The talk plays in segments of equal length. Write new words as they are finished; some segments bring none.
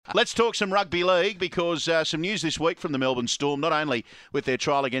Let's talk some rugby league because some news this week from the Melbourne Storm, not only with their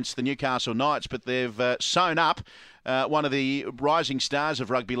trial against the Newcastle Knights, but they've sewn up one of the rising stars of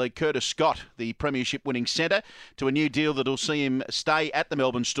rugby league, Curtis Scott, the premiership winning centre, to a new deal that will see him stay at the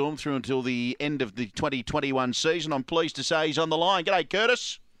Melbourne Storm through until the end of the 2021 season. I'm pleased to say he's on the line. G'day,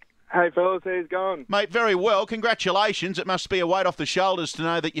 Curtis. Hey fellas, how's it going? Mate, very well. Congratulations. It must be a weight off the shoulders to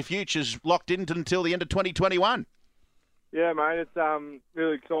know that your future's locked in until the end of 2021. Yeah, mate, it's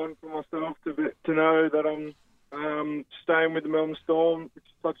really exciting for myself to know that I'm staying with the Melbourne Storm, which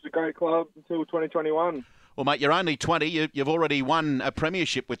is such a great club, until 2021. Well, mate, you're only 20. You've already won a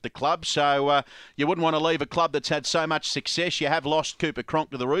premiership with the club, so you wouldn't want to leave a club that's had so much success. You have lost Cooper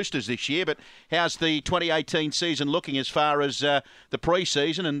Cronk to the Roosters this year, but how's the 2018 season looking as far as the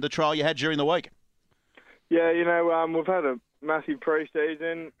pre-season and the trial you had during the week? Yeah, we've had a massive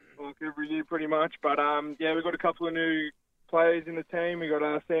pre-season, like every year pretty much, but we've got a couple of new players in the team. We've got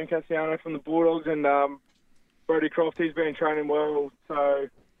Sam Cassiano from the Bulldogs and Brody Croft. He's been training well, so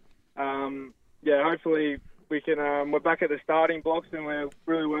hopefully we can. We're back at the starting blocks and we're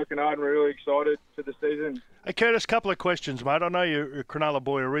really working hard and we're really excited for the season. Hey Curtis, couple of questions, mate. I know you're a Cronulla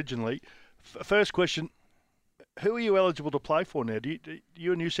boy originally. First question: who are you eligible to play for now?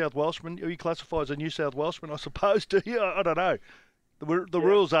 You a New South Welshman? Are you classified as a New South Welshman? I suppose. Do you? I don't know. The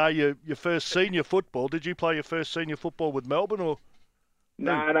rules are your first senior football. Did you play your first senior football with Melbourne or?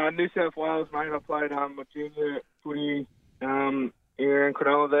 No, New South Wales, mate. I played my junior footy here in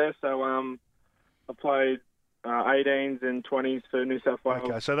Cronulla there, so I played 18s and 20s for New South Wales.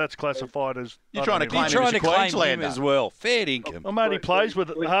 Okay, so that's classified as... You're trying to claim him as well. Fair income. Well, mate, he plays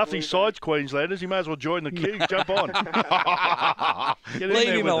with half his side's Queenslanders. He may as well join the queue. Jump on.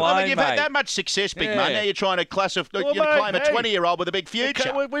 Leave him alone, I mean, you've mate. had that much success, big mate. Now you're trying to classify. Well, you claim mate, a 20-year-old with a big future.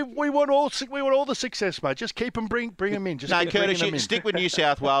 Okay, we want all the success, mate. Just keep him, bring him in. Just no, keep Curtis, bringing you them in. stick with New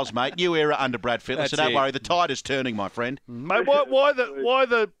South Wales, mate. New era under Brad Fittler, so don't worry. The tide is turning, my friend. Mate, why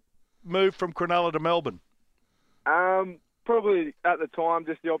the move from Cronulla to Melbourne? Probably at the time,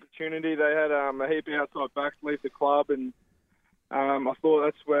 just the opportunity. They had a heap of outside backs leave the club, and I thought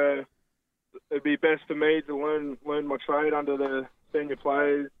that's where it'd be best for me to learn my trade under the senior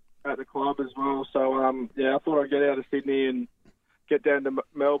players at the club as well. So I thought I'd get out of Sydney and get down to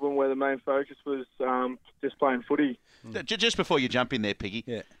Melbourne, where the main focus was just playing footy. Just before you jump in there, Piggy.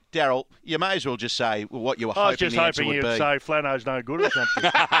 Yeah. Daryl, you may as well just say what you were I was hoping just the answer hoping would you'd be. say Flano's no good or something.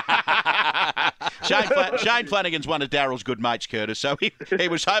 Shane Flanagan's one of Daryl's good mates, Curtis, so he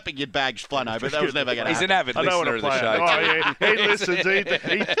was hoping you'd bag Flano, but that was never going to happen. He's an avid listener of the show. Oh, yeah, he listens.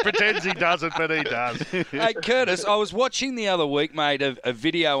 He pretends he doesn't, but he does. Hey, Curtis, I was watching the other week, mate, a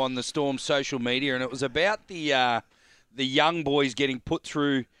video on the Storm's social media, and it was about the young boys getting put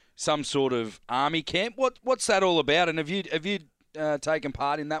through some sort of army camp. What's that all about? And have you taken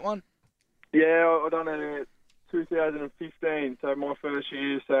part in that one? Yeah, I done it in 2015, so my first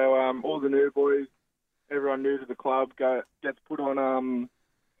year. So all the new boys, everyone new to the club, gets put on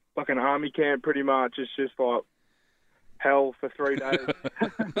like an army camp. Pretty much, it's just like hell for 3 days.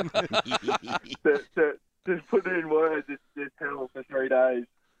 to put it in words, it's just hell for 3 days.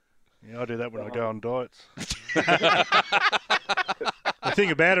 Yeah, I do that when I go on diets. The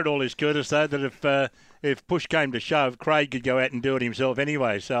thing about it all is, Curtis, though, that if push came to shove, Craig could go out and do it himself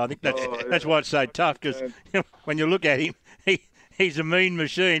anyway. So I think that's why it's so tough, because when you look at him, he's a mean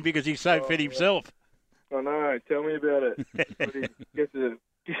machine because he's so fit himself. I know. Tell me about it. But he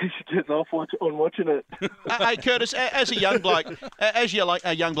gets off on watching it. Hey, Curtis, as a young bloke,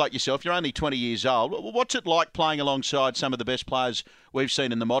 a young bloke yourself, you're only 20 years old. What's it like playing alongside some of the best players we've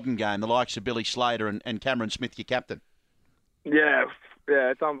seen in the modern game, the likes of Billy Slater and Cameron Smith, your captain? Yeah,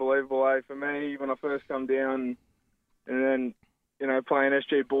 it's unbelievable. For me, when I first come down, and then playing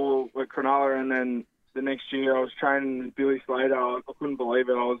SG ball with Cronulla, and then the next year I was training with Billy Slater. I couldn't believe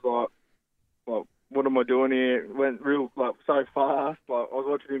it. I was like, what am I doing here? It went real so fast. I was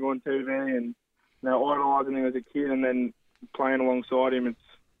watching him on TV and idolising him as a kid, and then playing alongside him.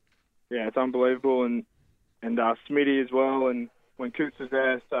 It's unbelievable. And Smitty as well, and when Coots was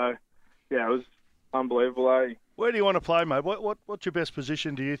there, so it was unbelievable. Where do you want to play, mate? What's your best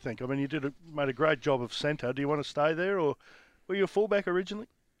position, do you think? I mean, you made a great job of centre. Do you want to stay there, or were you a fullback originally?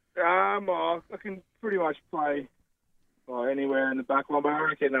 I can pretty much play anywhere in the back line, but I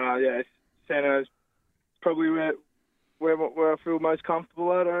reckon, centre's probably where I feel most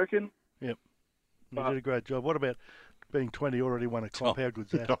comfortable at, I reckon. Yep. You did a great job. What about being 20 already won a comp. How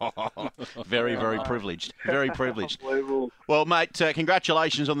good's that? Very, very privileged. Very privileged. Unbelievable. Well, mate,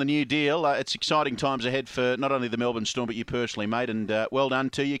 congratulations on the new deal. It's exciting times ahead for not only the Melbourne Storm, but you personally, mate, and well done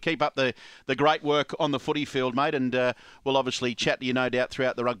to you. Keep up the great work on the footy field, mate, and we'll obviously chat to you, no doubt,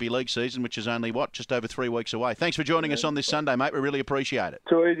 throughout the rugby league season, which is only, just over 3 weeks away. Thanks for joining us on this Sunday, mate. We really appreciate it.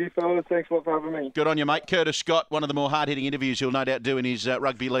 Too easy, fellas. Thanks a lot for having me. Good on you, mate. Curtis Scott, one of the more hard-hitting interviews he'll no doubt do in his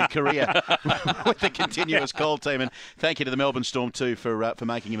rugby league career with the continuous call team. And thank you to the Melbourne Storm, too, for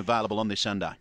making him available on this Sunday.